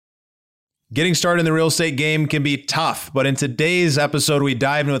Getting started in the real estate game can be tough, but in today's episode, we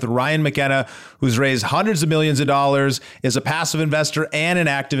dive in with Ryan McKenna, who's raised hundreds of millions of dollars, is a passive investor and an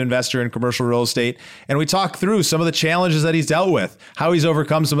active investor in commercial real estate. And we talk through some of the challenges that he's dealt with, how he's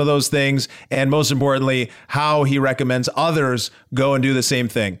overcome some of those things, and most importantly, how he recommends others go and do the same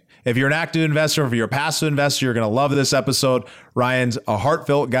thing. If you're an active investor, if you're a passive investor, you're going to love this episode. Ryan's a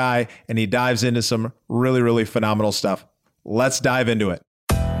heartfelt guy, and he dives into some really, really phenomenal stuff. Let's dive into it.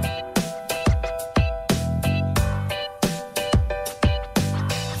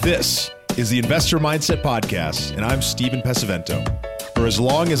 This is the Investor Mindset Podcast, and I'm Steven Pesavento. For as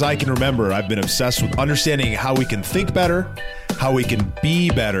long as I can remember, I've been obsessed with understanding how we can think better, how we can be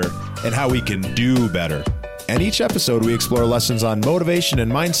better, and how we can do better. And each episode, we explore lessons on motivation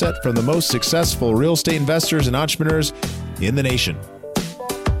and mindset from the most successful real estate investors and entrepreneurs in the nation.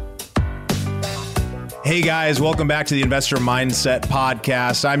 Hey guys, welcome back to the Investor Mindset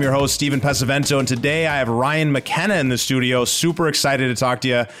Podcast. I'm your host, Steven Pesavento, and today I have Ryan McKenna in the studio. Super excited to talk to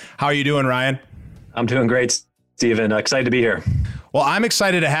you. How are you doing, Ryan? I'm doing great, Steven. Excited to be here. Well, I'm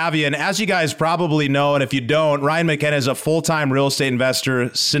excited to have you. And as you guys probably know, and if you don't, Ryan McKenna is a full-time real estate investor,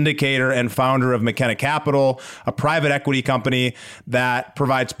 syndicator, and founder of McKenna Capital, a private equity company that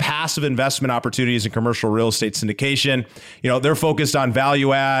provides passive investment opportunities in commercial real estate syndication. You know, they're focused on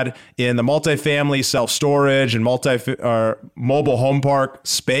value add in the multifamily, self-storage, and mobile home park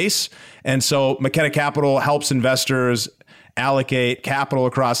space. And so McKenna Capital helps investors allocate capital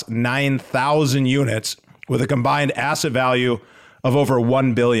across 9,000 units with a combined asset value of over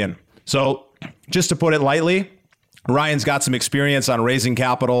 $1 billion. So just to put it lightly, Ryan's got some experience on raising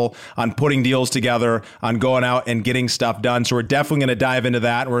capital, on putting deals together, on going out and getting stuff done. So we're definitely going to dive into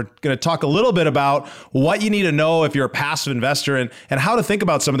that. We're going to talk a little bit about what you need to know if you're a passive investor and how to think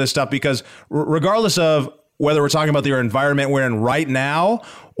about some of this stuff, because regardless of whether we're talking about your environment we're in right now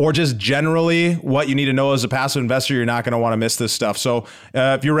or just generally what you need to know as a passive investor, you're not going to want to miss this stuff. So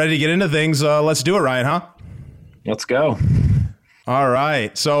if you're ready to get into things, let's do it, Ryan, huh? Let's go. All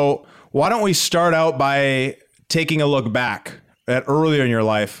right. So why don't we start out by taking a look back at earlier in your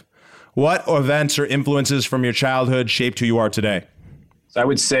life? What events or influences from your childhood shaped who you are today? So I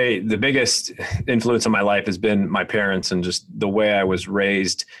would say the biggest influence on my life has been my parents and just the way I was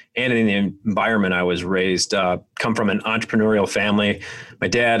raised and in the environment I was raised. Come from an entrepreneurial family. My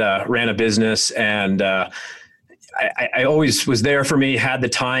dad ran a business, and I always was there for me, had the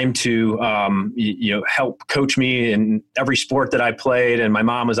time to, help coach me in every sport that I played. And my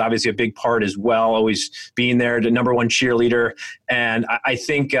mom was obviously a big part as well, always being there, the number one cheerleader. And I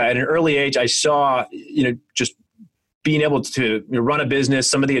think at an early age, I saw, just being able to run a business,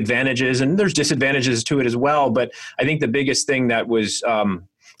 some of the advantages, and there's disadvantages to it as well. But I think the biggest thing that was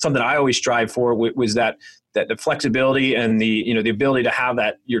something I always strive for was that the flexibility and the ability to have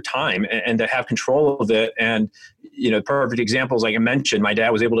that your time and to have control of it. And, perfect examples, like I mentioned, my dad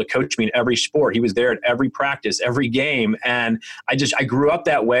was able to coach me in every sport. He was there at every practice, every game. And I grew up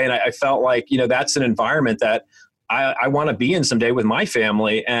that way. And I felt like, that's an environment that I want to be in someday with my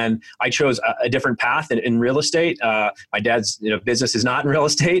family. And I chose a different path in real estate. My dad's business is not in real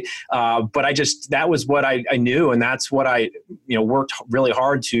estate, but that was what I knew. And that's what I worked really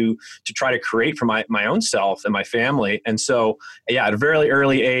hard to try to create for my own self and my family. And so, at a very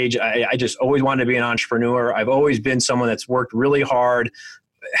early age, I just always wanted to be an entrepreneur. I've always been someone that's worked really hard,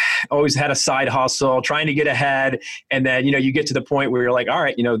 always had a side hustle, trying to get ahead. And then, you get to the point where you're like, all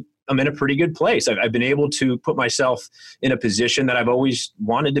right, I'm in a pretty good place. I've been able to put myself in a position that I've always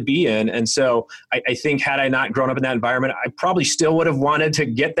wanted to be in. And so I think had I not grown up in that environment, I probably still would have wanted to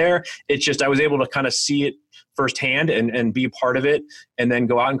get there. It's just I was able to kind of see it firsthand and be a part of it and then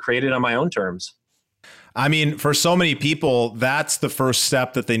go out and create it on my own terms. I mean, for so many people, that's the first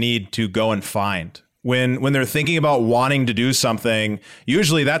step that they need to go and find. When they're thinking about wanting to do something,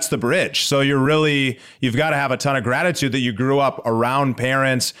 usually that's the bridge. So you've got to have a ton of gratitude that you grew up around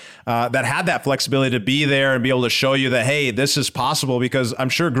parents that had that flexibility to be there and be able to show you that, hey, this is possible, because I'm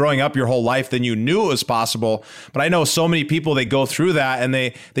sure growing up your whole life, then you knew it was possible. But I know so many people, they go through that and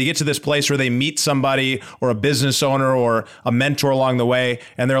they get to this place where they meet somebody or a business owner or a mentor along the way.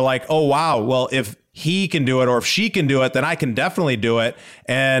 And they're like, oh, wow, well, if he can do it, or if she can do it, then I can definitely do it.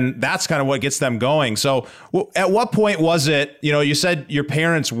 And that's kind of what gets them going. So at what point was it, you said your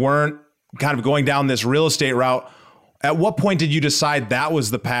parents weren't kind of going down this real estate route. At what point did you decide that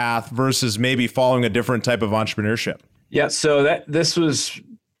was the path versus maybe following a different type of entrepreneurship? Yeah. So this was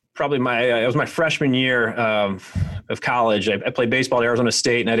probably it was my freshman year of college. I played baseball at Arizona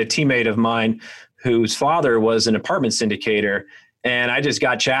State, and I had a teammate of mine whose father was an apartment syndicator. And I just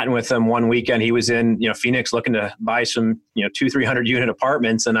got chatting with him one weekend. He was in, Phoenix looking to buy some, 200-300 unit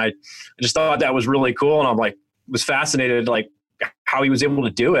apartments. And I just thought that was really cool. And I'm like, was fascinated, like how he was able to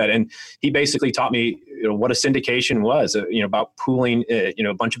do it. And he basically taught me, what a syndication was, about pooling, a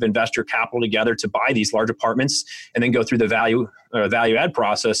bunch of investor capital together to buy these large apartments and then go through the value add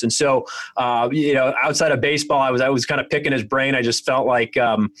process. And so, outside of baseball, I was kind of picking his brain. I just felt like,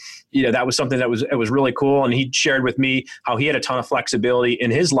 that was something that was really cool. And he shared with me how he had a ton of flexibility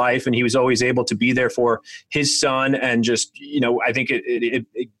in his life, and he was always able to be there for his son. And just, I think it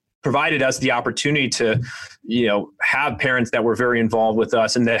provided us the opportunity to, have parents that were very involved with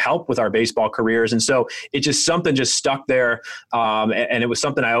us and that helped with our baseball careers. And so something just stuck there. And it was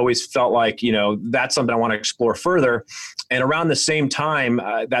something I always felt like, that's something I want to explore further. And around the same time,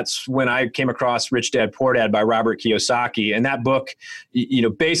 that's when I came across Rich Dad Poor Dad by Robert Kiyosaki. And that book,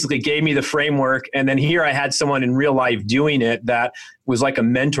 basically gave me the framework. And then here I had someone in real life doing it that was like a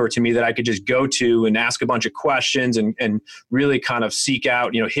mentor to me that I could just go to and ask a bunch of questions and really kind of seek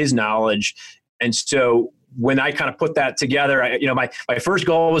out, his knowledge. And so when I kind of put that together, my first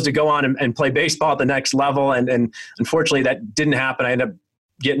goal was to go on and play baseball at the next level. And unfortunately that didn't happen. I ended up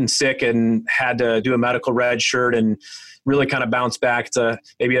getting sick and had to do a medical red shirt and really kind of bounce back. It's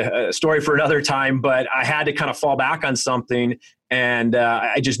maybe a story for another time, but I had to kind of fall back on something. And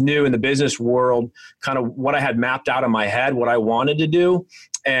I just knew in the business world kind of what I had mapped out in my head, what I wanted to do.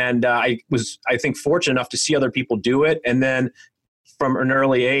 And I think, fortunate enough to see other people do it. And then from an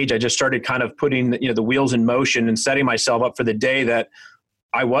early age, I just started kind of putting the wheels in motion and setting myself up for the day that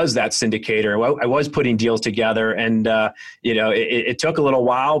I was that syndicator. I was putting deals together, and it took a little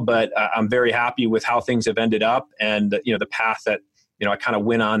while, but I'm very happy with how things have ended up, and the path that I kind of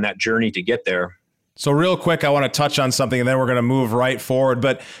went on that journey to get there. So real quick, I want to touch on something and then we're going to move right forward.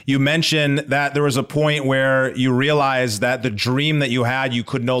 But you mentioned that there was a point where you realized that the dream that you had, you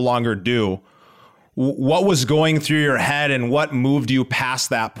could no longer do. What was going through your head and what moved you past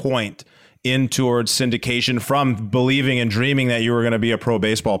that point in towards syndication from believing and dreaming that you were going to be a pro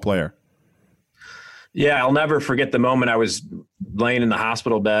baseball player? Yeah, I'll never forget the moment I was laying in the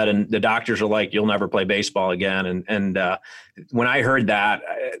hospital bed and the doctors are like, "You'll never play baseball again." And when I heard that,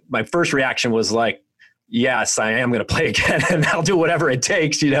 my first reaction was like, yes, I am going to play again and I'll do whatever it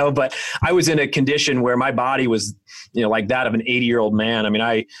takes, but I was in a condition where my body was, like that of an 80-year-old man. I mean,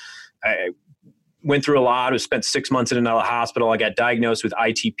 I went through a lot. I spent 6 months in and out of the hospital. I got diagnosed with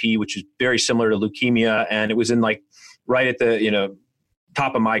ITP, which is very similar to leukemia. And it was in like right at the,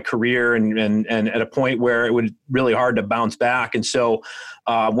 top of my career and at a point where it was really hard to bounce back. And so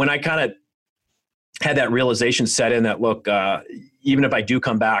when I kind of had that realization set in that, look, even if I do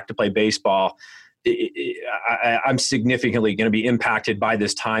come back to play baseball, I'm significantly going to be impacted by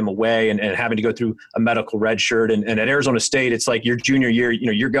this time away and having to go through a medical red shirt. And at Arizona State, it's like your junior year,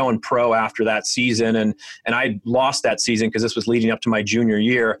 you're going pro after that season. And I lost that season because this was leading up to my junior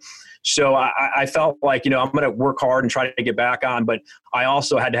year. So I felt like, I'm going to work hard and try to get back on, but I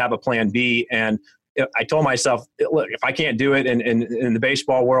also had to have a plan B. And I told myself, look, if I can't do it in the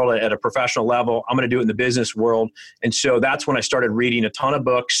baseball world at a professional level, I'm going to do it in the business world. And so that's when I started reading a ton of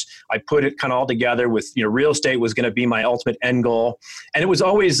books. I put it kind of all together with, real estate was going to be my ultimate end goal. And it was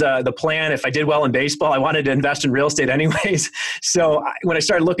always the plan. If I did well in baseball, I wanted to invest in real estate anyways. So when I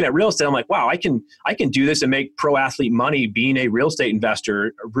started looking at real estate, I'm like, wow, I can do this and make pro athlete money being a real estate investor,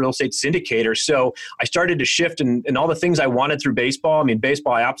 a real estate syndicator. So I started to shift and all the things I wanted through baseball. I mean,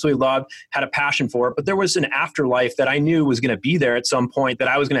 baseball I absolutely loved, had a passion for it, but there was an afterlife that I knew was going to be there at some point that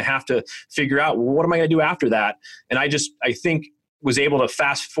I was going to have to figure out, well, what am I going to do after that? And I think was able to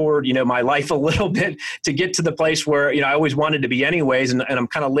fast forward, my life a little bit to get to the place where, I always wanted to be anyways. And I'm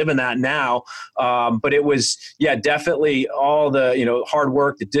kind of living that now. But it was, definitely all the, hard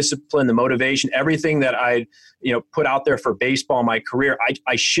work, the discipline, the motivation, everything that I, put out there for baseball, my career,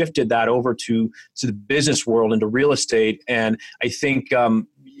 I shifted that over to the business world, into real estate. And I think,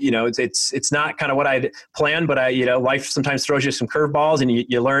 it's not kind of what I'd planned, but life sometimes throws you some curveballs and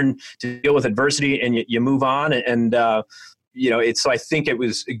you learn to deal with adversity and you move on. And so I think it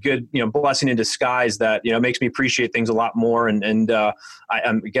was a good, blessing in disguise that, makes me appreciate things a lot more. And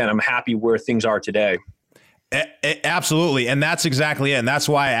I'm happy where things are today. Absolutely. And that's exactly it. And that's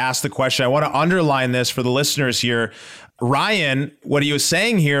why I asked the question. I want to underline this for the listeners here. Ryan, what he was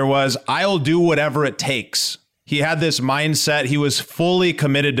saying here was, I'll do whatever it takes. He had this mindset. He was fully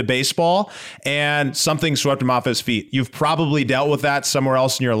committed to baseball, and something swept him off his feet. You've probably dealt with that somewhere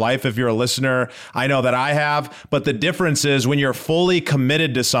else in your life if you're a listener. I know that I have. But the difference is when you're fully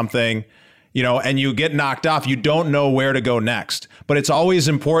committed to something, and you get knocked off, you don't know where to go next. But it's always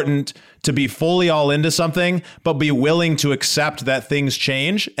important to be fully all into something, but be willing to accept that things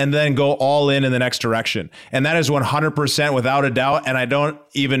change and then go all in the next direction. And that is 100% without a doubt. And I don't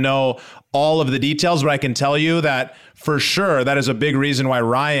even know all of the details, but I can tell you that for sure, that is a big reason why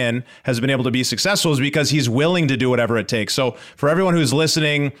Ryan has been able to be successful, is because he's willing to do whatever it takes. So for everyone who's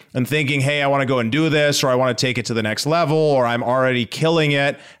listening and thinking, hey, I want to go and do this, or I want to take it to the next level, or I'm already killing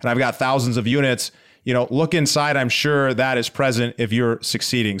it and I've got thousands of units, look inside. I'm sure that is present if you're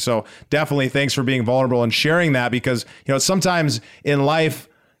succeeding. So definitely thanks for being vulnerable and sharing that, because, sometimes in life,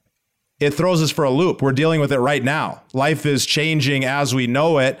 it throws us for a loop. We're dealing with it right now. Life is changing as we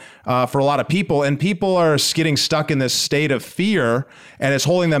know it for a lot of people, and people are getting stuck in this state of fear, and it's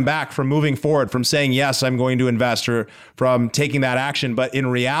holding them back from moving forward, from saying, yes, I'm going to invest, or from taking that action. But in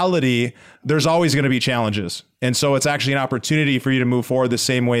reality, there's always going to be challenges. And so it's actually an opportunity for you to move forward the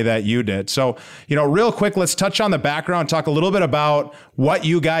same way that you did. So, real quick, let's touch on the background, talk a little bit about what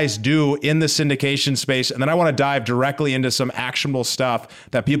you guys do in the syndication space. And then I want to dive directly into some actionable stuff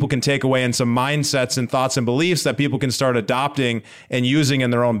that people can take away, and some mindsets and thoughts and beliefs that people can start adopting and using in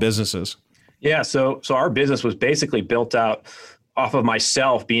their own businesses. Yeah. So our business was basically built out off of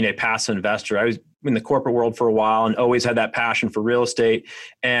myself being a passive investor. I was in the corporate world for a while and always had that passion for real estate.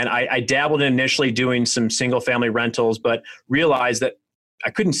 And I dabbled in initially doing some single family rentals, but realized that I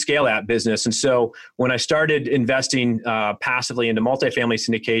couldn't scale that business. And so when I started investing passively into multifamily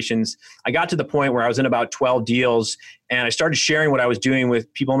syndications, I got to the point where I was in about 12 deals, and I started sharing what I was doing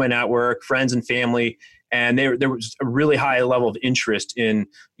with people in my network, friends and family. And there was a really high level of interest in,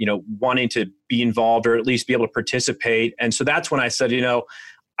 wanting to be involved, or at least be able to participate. And so that's when I said,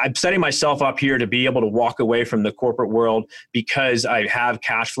 I'm setting myself up here to be able to walk away from the corporate world, because I have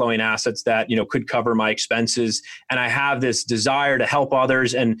cash flowing assets that, could cover my expenses. And I have this desire to help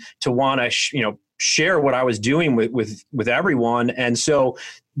others and to want to, share what I was doing with everyone. And so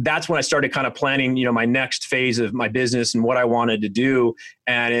that's when I started kind of planning, my next phase of my business and what I wanted to do.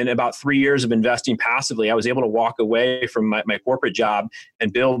 And in about 3 years of investing passively, I was able to walk away from my corporate job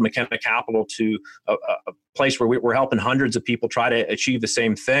and build McKenna Capital to a place where we're helping hundreds of people try to achieve the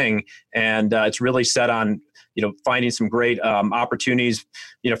same thing. And it's really set on, finding some great opportunities,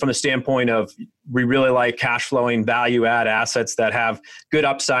 from the standpoint of, we really like cash flowing value add assets that have good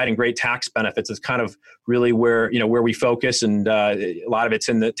upside and great tax benefits. It's kind of really where we focus. And a lot of it's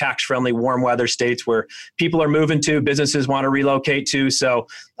in the tax friendly warm weather states where people are moving to, businesses want to relocate to. So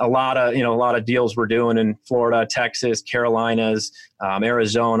a lot of deals we're doing in Florida, Texas, Carolinas,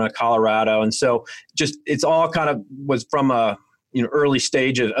 Arizona, Colorado. And so just, it's all kind of was from a, early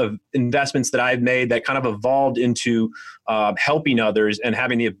stage of investments that I've made that kind of evolved into helping others and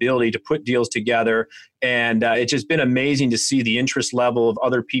having the ability to put deals together. And it's just been amazing to see the interest level of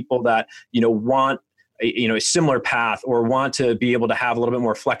other people that, want a similar path, or want to be able to have a little bit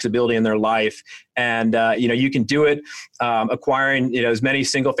more flexibility in their life. And, you can do it acquiring, as many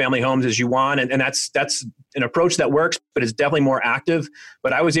single family homes as you want. And that's an approach that works, but it's definitely more active.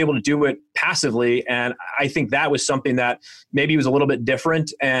 But I was able to do it passively. And I think that was something that maybe was a little bit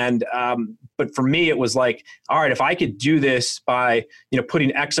different. And, but for me, it was like, all right, if I could do this by,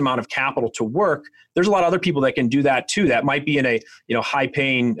 putting X amount of capital to work, there's a lot of other people that can do that too. That might be in a, high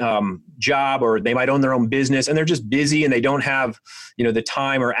paying job, or they might own their own business and they're just busy and they don't have, the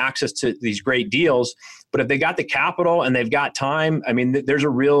time or access to these great deals. But if they got the capital and they've got time, I mean, there's a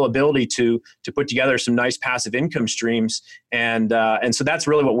real ability to put together some nice passive income streams. And so that's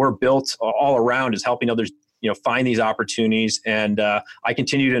really what we're built all around, is helping others, find these opportunities. And I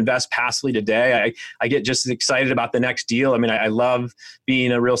continue to invest passively today. I get just as excited about the next deal. I mean, I love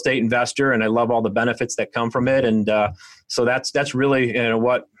being a real estate investor, and I love all the benefits that come from it. And so that's really,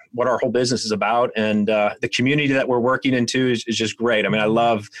 what our whole business is about. And the community that we're working into is just great. I mean, I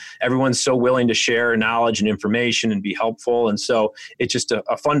love everyone's so willing to share knowledge and information and be helpful. And so it's just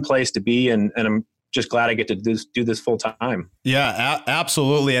a fun place to be. And I'm just glad I get to do this full time. Yeah,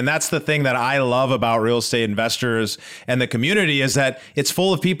 absolutely. And that's the thing that I love about real estate investors and the community, is that it's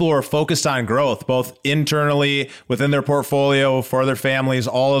full of people who are focused on growth, both internally within their portfolio, for their families.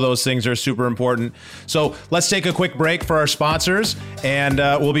 All of those things are super important. So let's take a quick break for our sponsors, and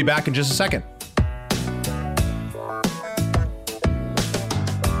we'll be back in just a second.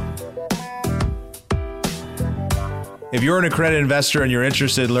 If you're an accredited investor and you're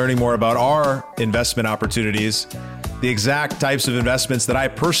interested in learning more about our investment opportunities, the exact types of investments that I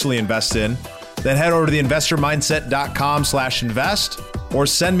personally invest in, then head over to theinvestormindset.com/invest, or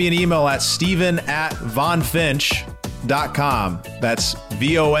send me an email at steven@vonfinch.com. That's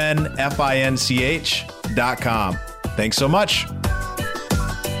VONFINCH.com. Thanks so much.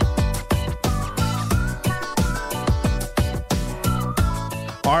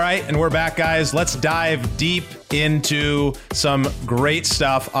 right, and we're back, guys. Let's dive deep into some great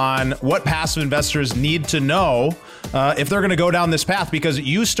stuff on what passive investors need to know if they're going to go down this path, because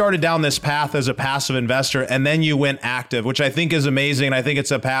you started down this path as a passive investor and then you went active, which I think is amazing. I think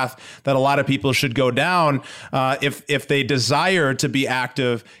it's a path that a lot of people should go down if they desire to be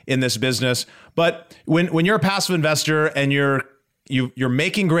active in this business. But when you're a passive investor and you're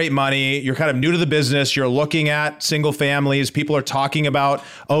making great money, you're kind of new to the business, you're looking at single families, people are talking about,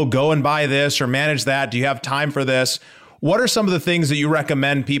 oh, go and buy this or manage that. Do you have time for this? What are some of the things that you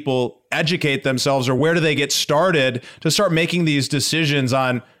recommend people educate themselves, or where do they get started to start making these decisions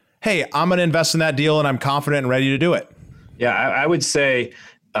on, hey, I'm going to invest in that deal and I'm confident and ready to do it? Yeah, I would say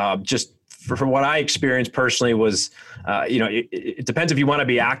just for what I experienced personally was, it depends if you want to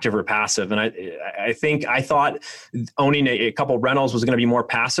be active or passive. And I thought owning a couple rentals was going to be more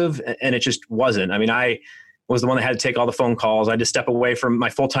passive, and it just wasn't. I mean, I was the one that had to take all the phone calls. I had to step away from my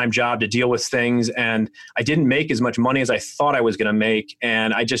full-time job to deal with things. And I didn't make as much money as I thought I was going to make.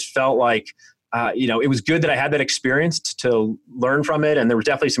 And I just felt like, it was good that I had that experience to learn from it. And there were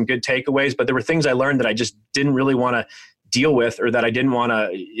definitely some good takeaways, but there were things I learned that I just didn't really want to deal with, or that I didn't want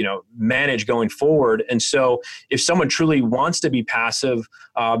to, manage going forward. And so if someone truly wants to be passive,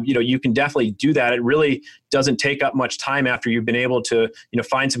 you can definitely do that. It really doesn't take up much time after you've been able to,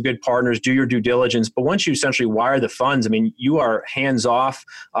 find some good partners, do your due diligence. But once you essentially wire the funds, I mean, you are hands off.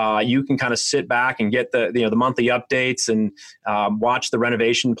 You can kind of sit back and get the monthly updates and watch the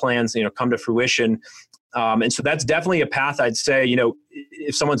renovation plans, come to fruition. And so that's definitely a path I'd say,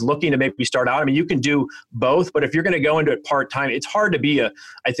 if someone's looking to maybe start out, I mean, you can do both, but if you're going to go into it part-time, it's hard to be a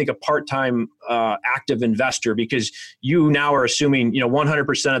part-time active investor, because you now are assuming,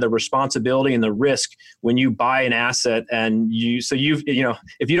 100% of the responsibility and the risk when you buy an asset. And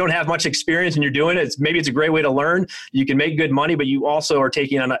if you don't have much experience and you're doing it, maybe it's a great way to learn. You can make good money, but you also are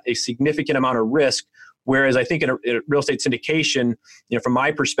taking on a significant amount of risk. Whereas I think in a real estate syndication, from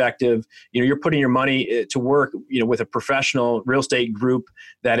my perspective, you're putting your money to work, with a professional real estate group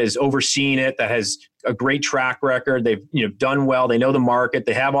that is overseeing it, that has a great track record. They've, done well. They know the market.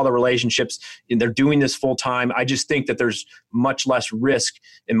 They have all the relationships, and they're doing this full time. I just think that there's much less risk,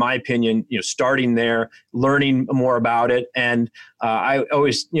 in my opinion, starting there, learning more about it. And I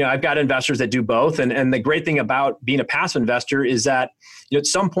always, I've got investors that do both. And the great thing about being a passive investor is that, at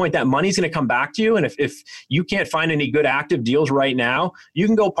some point that money's going to come back to you. And if you can't find any good active deals right now, you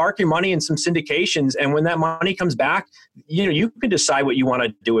can go park your money in some syndications. And when that money comes back, you can decide what you want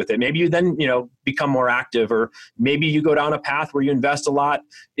to do with it. Maybe you then, become more active, or maybe you go down a path where you invest a lot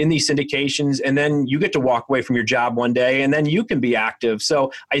in these syndications, and then you get to walk away from your job one day and then you can be active.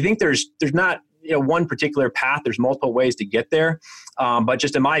 So I think there's not, one particular path. There's multiple ways to get there. But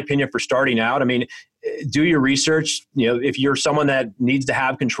just in my opinion, for starting out, I mean, do your research. If you're someone that needs to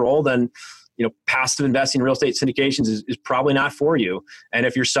have control, then, passive investing in real estate syndications is probably not for you. And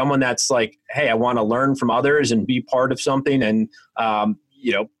if you're someone that's like, hey, I want to learn from others and be part of something, and,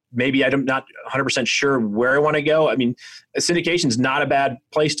 maybe I'm not 100% sure where I want to go. I mean, syndication is not a bad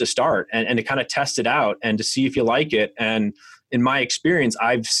place to start and to kind of test it out and to see if you like it. And in my experience,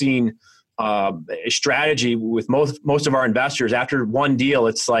 I've seen a strategy with most of our investors. After one deal,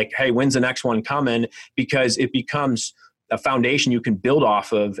 it's like, hey, when's the next one coming? Because it becomes a foundation you can build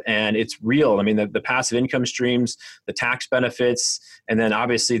off of, and it's real. I mean, the passive income streams, the tax benefits, and then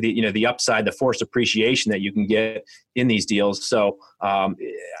obviously the upside, the forced appreciation that you can get in these deals. So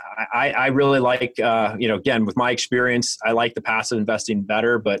I really like, again, with my experience, I like the passive investing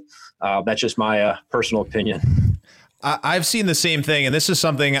better, but that's just my personal opinion. I've seen the same thing, and this is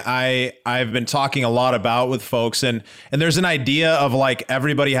something I've been talking a lot about with folks, and there's an idea of like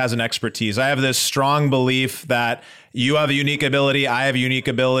everybody has an expertise. I have this strong belief that you have a unique ability, I have a unique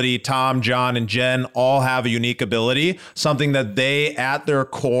ability, Tom, John, and Jen all have a unique ability, something that they at their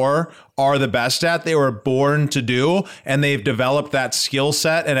core are the best at. They were born to do, and they've developed that skill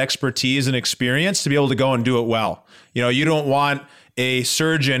set and expertise and experience to be able to go and do it well. You don't want a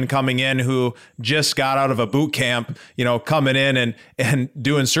surgeon coming in who just got out of a boot camp, coming in and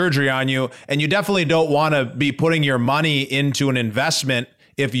doing surgery on you. And you definitely don't want to be putting your money into an investment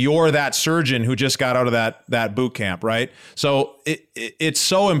if you're that surgeon who just got out of that boot camp, right? So it's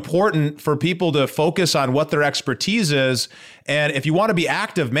so important for people to focus on what their expertise is. And if you want to be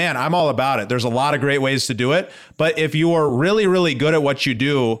active, man, I'm all about it. There's a lot of great ways to do it. But if you are really, really good at what you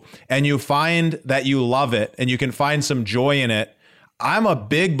do and you find that you love it and you can find some joy in it, I'm a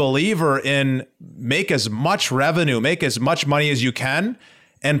big believer in make as much revenue, make as much money as you can,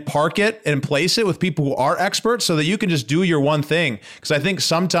 and park it and place it with people who are experts so that you can just do your one thing. Because I think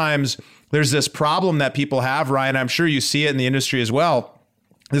sometimes there's this problem that people have, Ryan, I'm sure you see it in the industry as well,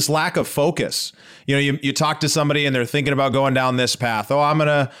 this lack of focus. You talk to somebody and they're thinking about going down this path. Oh, I'm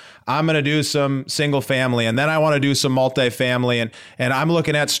gonna do some single family, and then I want to do some multifamily, and I'm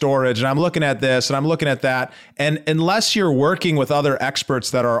looking at storage, and I'm looking at this, and I'm looking at that. And unless you're working with other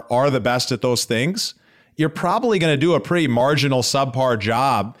experts that are the best at those things, you're probably going to do a pretty marginal subpar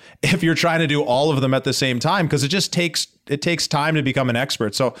job if you're trying to do all of them at the same time, because it takes time to become an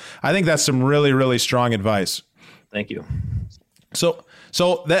expert. So I think that's some really, really strong advice. Thank you. So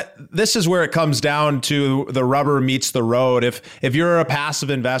this is where it comes down to the rubber meets the road. If you're a passive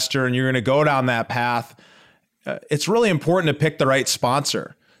investor and you're going to go down that path, it's really important to pick the right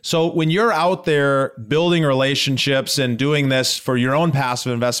sponsor. So when you're out there building relationships and doing this for your own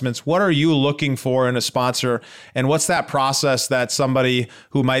passive investments, what are you looking for in a sponsor? And what's that process that somebody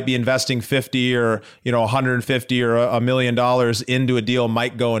who might be investing 50 or 150 or $1 million into a deal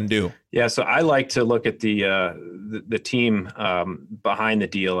might go and do? Yeah, so I like to look at the team behind the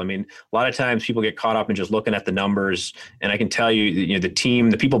deal. I mean, a lot of times people get caught up in just looking at the numbers, and I can tell you, the team,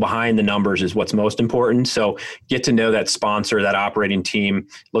 the people behind the numbers is what's most important. So get to know that sponsor, that operating team,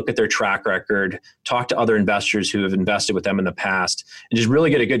 look at their track record, talk to other investors who have invested with them in the past, and just really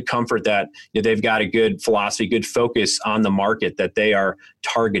get a good comfort that they've got a good philosophy, good focus on the market that they are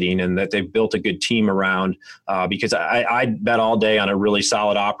targeting, and that they've built a good team around. Because I bet all day on a really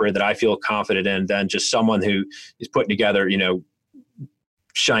solid operator that I feel confident in than just someone who is putting together,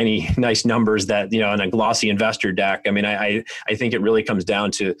 shiny, nice numbers that, on a glossy investor deck. I mean, I think it really comes down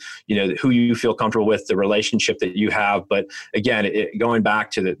to, who you feel comfortable with, the relationship that you have. But again, going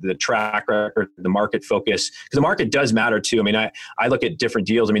back to the track record, the market focus, because the market does matter too. I mean, I look at different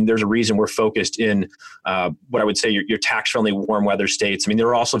deals. I mean, there's a reason we're focused in what I would say your tax-friendly warm weather states. I mean, there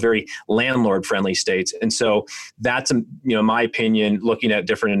are also very landlord-friendly states. And so that's, my opinion, looking at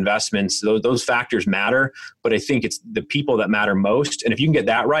different investments, those factors matter, but I think it's the people that matter most. And if you can get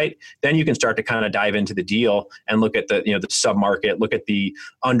that right, then you can start to kind of dive into the deal and look at the sub-market, look at the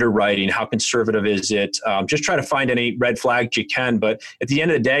underwriting, how conservative is it, just try to find any red flags you can. But at the end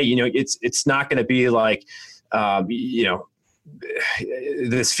of the day, it's not going to be like,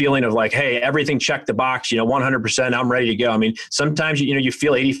 this feeling of like, hey, everything checked the box, 100%, I'm ready to go. I mean, sometimes, you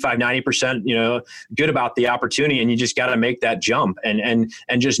feel 85, 90%, good about the opportunity, and you just got to make that jump and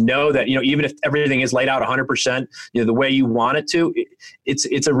just know that, even if everything is laid out 100%, the way you want it to,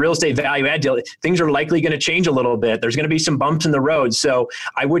 it's a real estate value add deal. Things are likely going to change a little bit. There's going to be some bumps in the road. So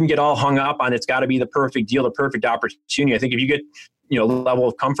I wouldn't get all hung up on, it's got to be the perfect deal, the perfect opportunity. I think if you get, level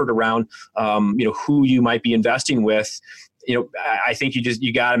of comfort around, who you might be investing with, I think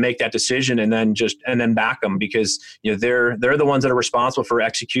you got to make that decision and then back them, because, they're the ones that are responsible for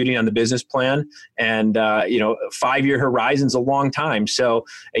executing on the business plan. And, 5-year horizon's a long time. So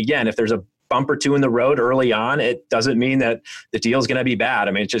again, if there's a bump or two in the road early on, it doesn't mean that the deal is going to be bad.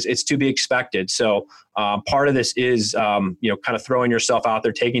 I mean, it's to be expected. So part of this is, kind of throwing yourself out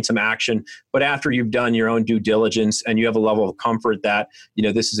there, taking some action, but after you've done your own due diligence and you have a level of comfort that,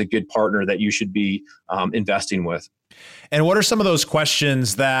 this is a good partner that you should be investing with. And what are some of those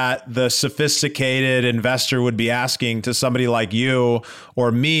questions that the sophisticated investor would be asking to somebody like you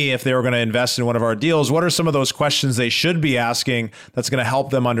or me if they were going to invest in one of our deals? What are some of those questions they should be asking that's going to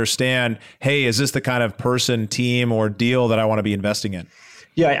help them understand, hey, is this the kind of person, team, or deal that I want to be investing in?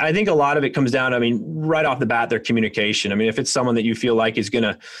 Yeah, I think a lot of it comes down, right off the bat, their communication. If it's someone that you feel like is going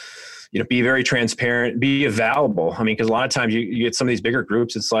to, be very transparent, be available. Because a lot of times you get some of these bigger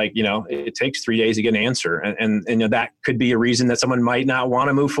groups, it's like, it takes 3 days to get an answer. And that could be a reason that someone might not want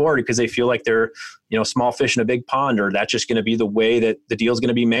to move forward because they feel like they're, small fish in a big pond, or that's just going to be the way that the deal is going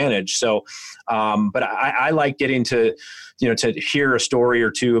to be managed. So, but I like getting to hear a story or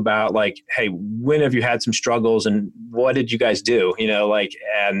two about like, hey, when have you had some struggles and what did you guys do?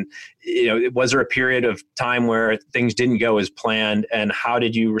 Was there a period of time where things didn't go as planned, and how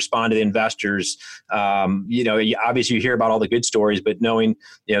did you respond to the investors? Obviously you hear about all the good stories, but knowing,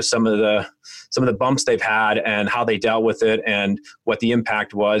 some of the bumps they've had and how they dealt with it and what the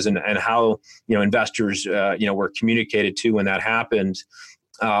impact was and how, investors, were communicated to when that happened.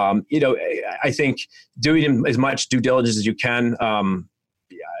 I think doing as much due diligence as you can.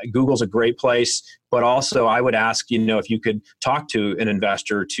 Google's a great place, but also I would ask, if you could talk to an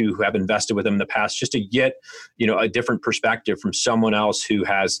investor or two who have invested with them in the past, just to get, a different perspective from someone else who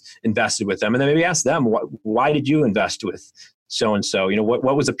has invested with them, and then maybe ask them, why did you invest with so-and-so?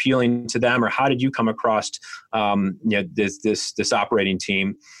 What was appealing to them, or how did you come across, this operating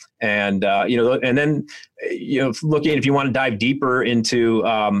team? And, and then, looking, if you want to dive deeper into,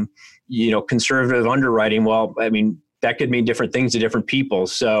 conservative underwriting, well, that could mean different things to different people.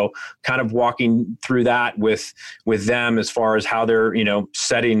 So kind of walking through that with them as far as how they're,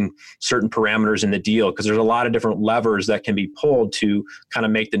 setting certain parameters in the deal, because there's a lot of different levers that can be pulled to kind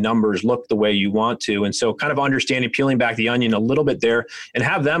of make the numbers look the way you want to. And so kind of understanding, peeling back the onion a little bit there, and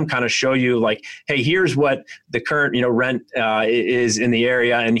have them kind of show you like, hey, here's what the current, rent is in the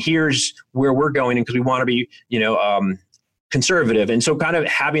area, and here's where we're going, because we want to be, conservative. And so kind of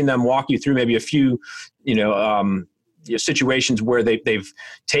having them walk you through maybe a few, situations where they've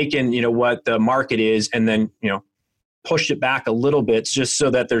taken, what the market is, and then, pushed it back a little bit, just so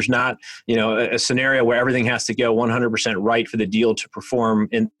that there's not, a scenario where everything has to go 100% right for the deal to perform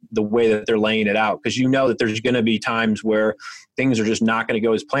in the way that they're laying it out. Because that there's going to be times where things are just not going to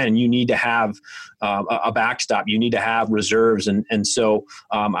go as planned, and you need to have a backstop. You need to have reserves. And so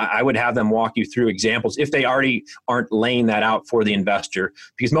I would have them walk you through examples if they already aren't laying that out for the investor,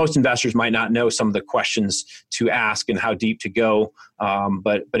 because most investors might not know some of the questions to ask and how deep to go.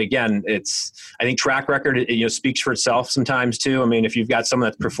 But again, I think track record, speaks for itself sometimes too. I mean, if you've got someone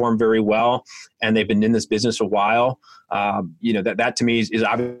that's performed very well and they've been in this business a while, that to me is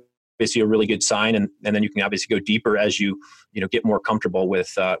obviously a really good sign. And then you can obviously go deeper as you get more comfortable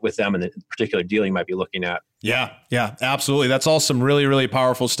with them and the particular deal you might be looking at. Yeah, absolutely. That's all some really, really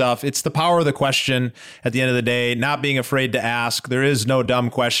powerful stuff. It's the power of the question at the end of the day, not being afraid to ask. There is no dumb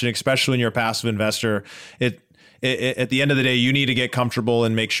question, especially when you're a passive investor. At the end of the day, you need to get comfortable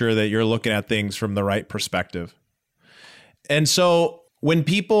and make sure that you're looking at things from the right perspective. And so when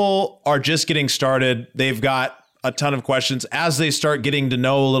people are just getting started, they've got a ton of questions. As they start getting to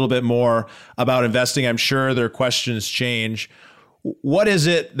know a little bit more about investing, I'm sure their questions change. What is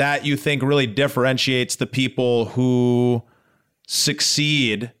it that you think really differentiates the people who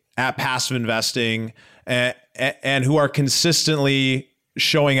succeed at passive investing and who are consistently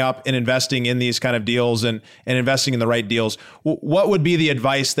showing up and investing in these kind of deals and investing in the right deals? What would be the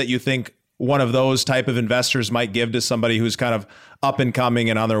advice that you think one of those type of investors might give to somebody who's kind of up and coming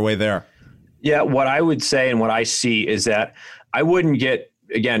and on their way there? Yeah, what I would say and what I see is that I wouldn't get,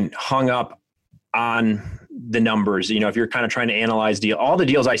 again, hung up on the numbers. If you're kind of trying to analyze all the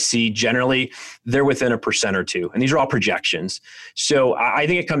deals I see, generally, they're within 1% or 2%. And these are all projections. So I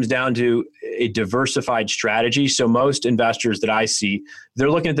think it comes down to a diversified strategy. So most investors that I see,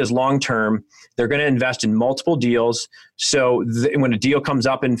 they're looking at this long term. They're going to invest in multiple deals. So when a deal comes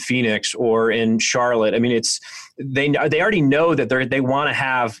up in Phoenix or in Charlotte, I mean, they already know that they want to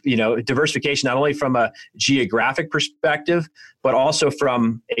have diversification, not only from a geographic perspective, but also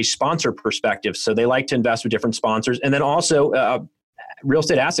from a sponsor perspective. So they like to invest with different sponsors, and then also real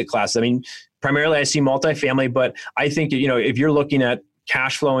estate asset classes. I mean, primarily I see multifamily, but I think if you're looking at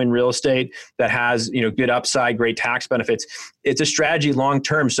cash flow in real estate that has good upside, great tax benefits, it's a strategy long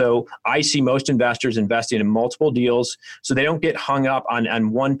term. So I see most investors investing in multiple deals, so they don't get hung up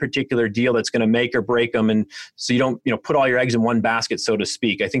on one particular deal that's going to make or break them, and so you don't put all your eggs in one basket, so to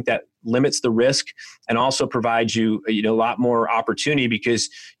speak. I think that limits the risk and also provides you a lot more opportunity, because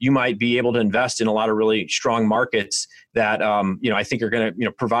you might be able to invest in a lot of really strong markets that I think are going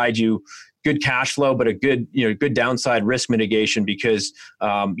to provide you good cash flow, but a good downside risk mitigation, because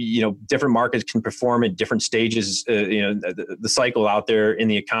different markets can perform at different stages, the cycle out there in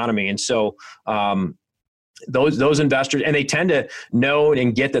the economy. And so those investors, and they tend to know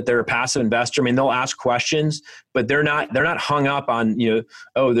and get that they're a passive investor. I mean, they'll ask questions, but they're not hung up on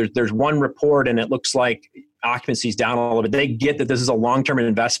there's one report and it looks like occupancy's down a little bit. They get that this is a long-term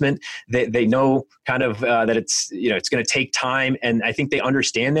investment. They know kind of that it's it's going to take time, and I think they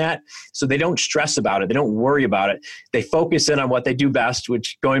understand that, so they don't stress about it. They don't worry about it. They focus in on what they do best,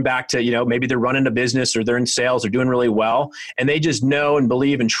 which, going back to maybe they're running a business or they're in sales, they're doing really well, and they just know and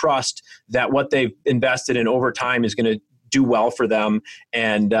believe and trust that what they've invested in over time is going to do well for them.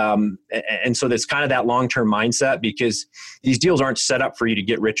 And so that's kind of that long-term mindset, because these deals aren't set up for you to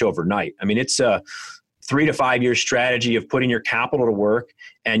get rich overnight. I mean, it's a 3 to 5 year strategy of putting your capital to work,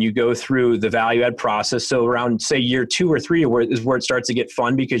 and you go through the value add process. So around, say, year 2 or 3 is where it starts to get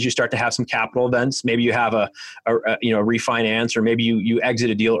fun, because you start to have some capital events. Maybe you have a refinance, or maybe you exit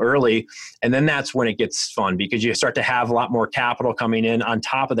a deal early, and then that's when it gets fun, because you start to have a lot more capital coming in on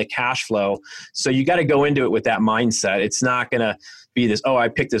top of the cash flow. So you got to go into it with that mindset. It's not going to be this, I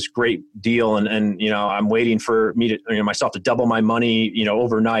picked this great deal and I'm waiting for me to myself to double my money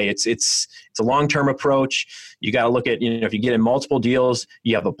overnight. It's a long-term approach. You got to look at if you get in multiple deals,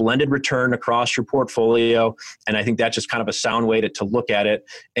 you have a blended return across your portfolio, and I think that's just kind of a sound way to look at it.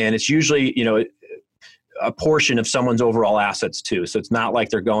 And it's usually a portion of someone's overall assets too. So it's not like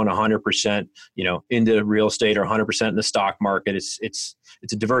they're going 100% into real estate or 100% in the stock market. It's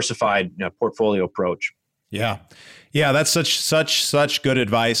a diversified portfolio approach. Yeah. Yeah, that's such good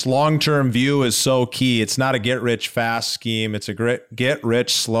advice. Long-term view is so key. It's not a get rich fast scheme. It's a get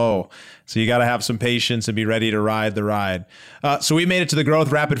rich slow. So you got to have some patience and be ready to ride the ride. So we made it to the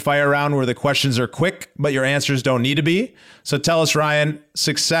growth rapid fire round where the questions are quick, but your answers don't need to be. So tell us, Ryan,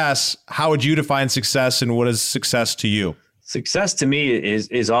 success. How would you define success, and what is success to you? Success to me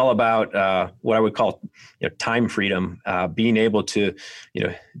is all about what I would call time freedom, being able to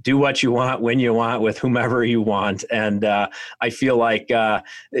do what you want when you want with whomever you want, and I feel like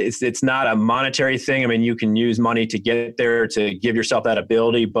it's not a monetary thing. I mean, you can use money to get there, to give yourself that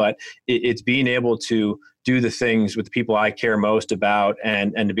ability, but it's being able to do the things with the people I care most about,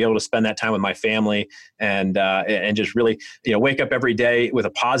 and to be able to spend that time with my family, and just really wake up every day with a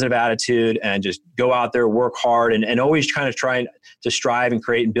positive attitude and just go out there, work hard, and always kind of trying to strive and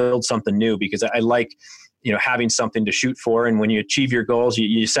create and build something new, because I like having something to shoot for. And when you achieve your goals,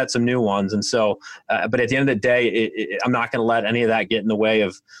 you set some new ones. And so, but at the end of the day, I'm not going to let any of that get in the way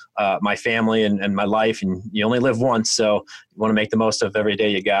of my family and my life. And you only live once, so you want to make the most of every day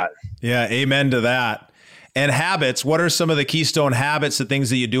you got. Yeah, amen to that. And habits, what are some of the keystone habits, the things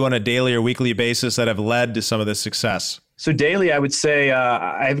that you do on a daily or weekly basis that have led to some of this success? So daily, I would say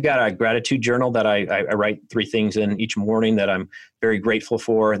I've got a gratitude journal that I write 3 things in each morning that I'm very grateful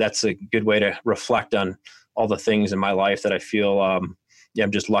for. That's a good way to reflect on all the things in my life that I feel I'm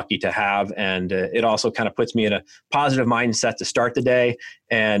just lucky to have. And it also kind of puts me in a positive mindset to start the day.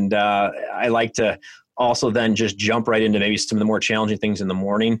 And I like to also then just jump right into maybe some of the more challenging things in the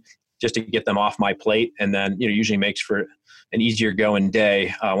morning, just to get them off my plate. And then, usually makes for an easier going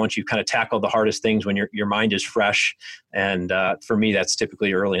day once you kind of tackle the hardest things when your mind is fresh. And for me, that's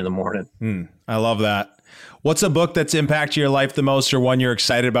typically early in the morning. I love that. What's a book that's impacted your life the most, or one you're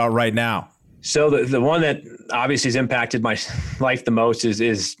excited about right now? So the one that obviously has impacted my life the most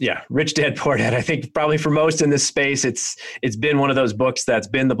is Rich Dad Poor Dad. I think probably for most in this space, it's been one of those books that's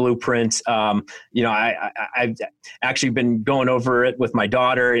been the blueprint. I've actually been going over it with my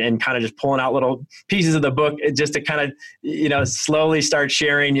daughter and kind of just pulling out little pieces of the book just to kind of slowly start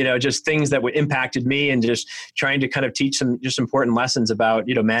sharing just things that impacted me, and just trying to kind of teach some just important lessons about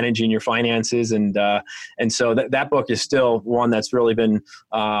managing your finances, and so that book is still one that's really been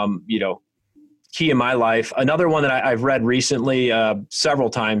key in my life. Another one that I've read recently several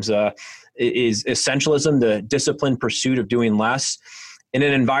times is Essentialism, the Disciplined Pursuit of Doing Less. In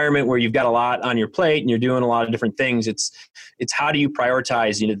an environment where you've got a lot on your plate and you're doing a lot of different things, it's how do you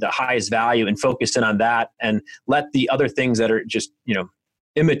prioritize the highest value and focus in on that, and let the other things that are just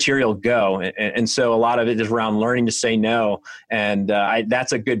immaterial go. And so a lot of it is around learning to say no. And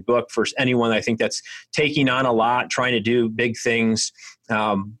that's a good book for anyone, I think, that's taking on a lot, trying to do big things.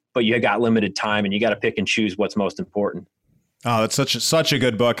 But you got limited time, and you got to pick and choose what's most important. Oh, that's such a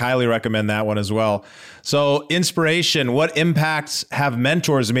good book. Highly recommend that one as well. So, inspiration, what impacts have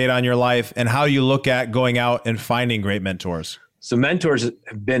mentors made on your life, and how you look at going out and finding great mentors? So mentors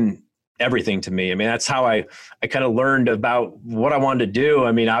have been everything to me. I mean, that's how I kind of learned about what I wanted to do.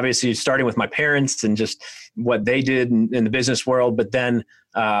 I mean, obviously starting with my parents and just what they did in the business world. But then,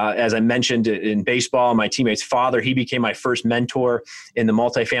 as I mentioned in baseball, my teammate's father, he became my first mentor in the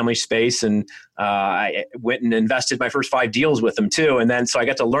multifamily space. And I went and invested my first 5 deals with him too. And then, so I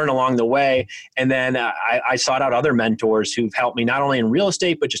got to learn along the way. And then I sought out other mentors who've helped me not only in real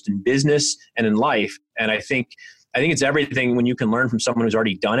estate, but just in business and in life. And I think it's everything when you can learn from someone who's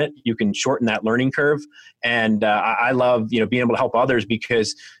already done it. You can shorten that learning curve. And I love, being able to help others,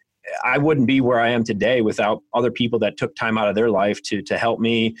 because I wouldn't be where I am today without other people that took time out of their life to help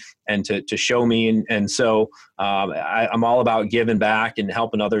me and to show me. And so I'm all about giving back and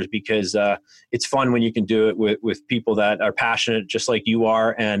helping others, because it's fun when you can do it with people that are passionate just like you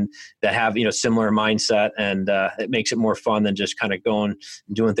are, and that have, similar mindset. And it makes it more fun than just kind of going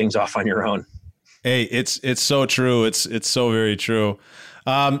and doing things off on your own. Hey, it's so true. It's so very true.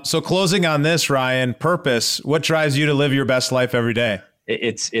 So closing on this, Ryan, purpose, what drives you to live your best life every day?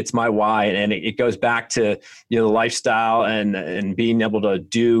 It's my why, and it goes back to the lifestyle and being able to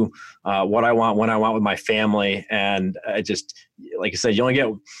do what I want when I want with my family. And I just, like I said, you only get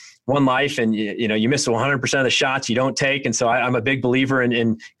one life, and you miss 100% of the shots you don't take. And so I'm a big believer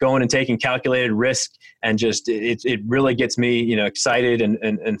in going and taking calculated risk, and just it really gets me excited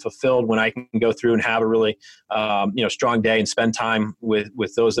and fulfilled when I can go through and have a really strong day and spend time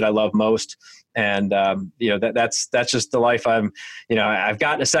with those that I love most. And that's just the life I've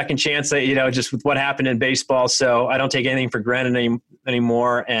gotten a second chance, just with what happened in baseball. So I don't take anything for granted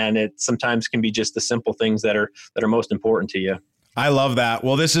anymore. And it sometimes can be just the simple things that are most important to you. I love that.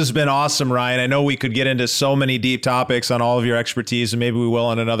 Well, this has been awesome, Ryan. I know we could get into so many deep topics on all of your expertise, and maybe we will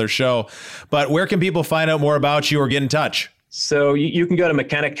on another show. But where can people find out more about you or get in touch? So you can go to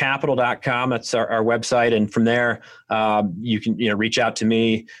McKennaCapital.com. That's our website. And from there, you can reach out to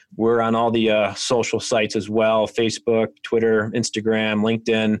me. We're on all the social sites as well: Facebook, Twitter, Instagram,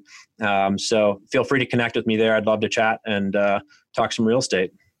 LinkedIn. So feel free to connect with me there. I'd love to chat and talk some real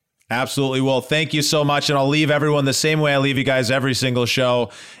estate. Absolutely. Well, thank you so much. And I'll leave everyone the same way I leave you guys every single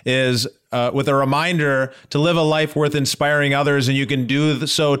show, is with a reminder to live a life worth inspiring others. And you can do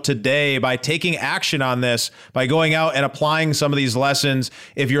so today by taking action on this, by going out and applying some of these lessons.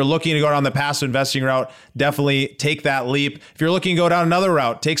 If you're looking to go down the passive investing route, definitely take that leap. If you're looking to go down another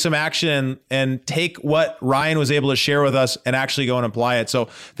route, take some action and take what Ryan was able to share with us and actually go and apply it. So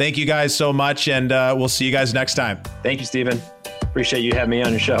thank you guys so much. And we'll see you guys next time. Thank you, Stephen. Appreciate you having me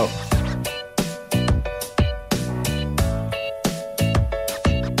on your show.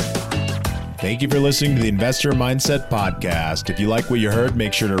 Thank you for listening to the Investor Mindset Podcast. If you like what you heard,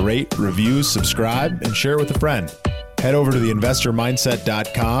 make sure to rate, review, subscribe, and share it with a friend. Head over to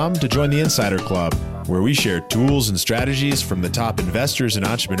theinvestormindset.com to join the Insider Club, where we share tools and strategies from the top investors and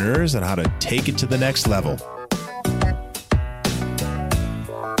entrepreneurs on how to take it to the next level.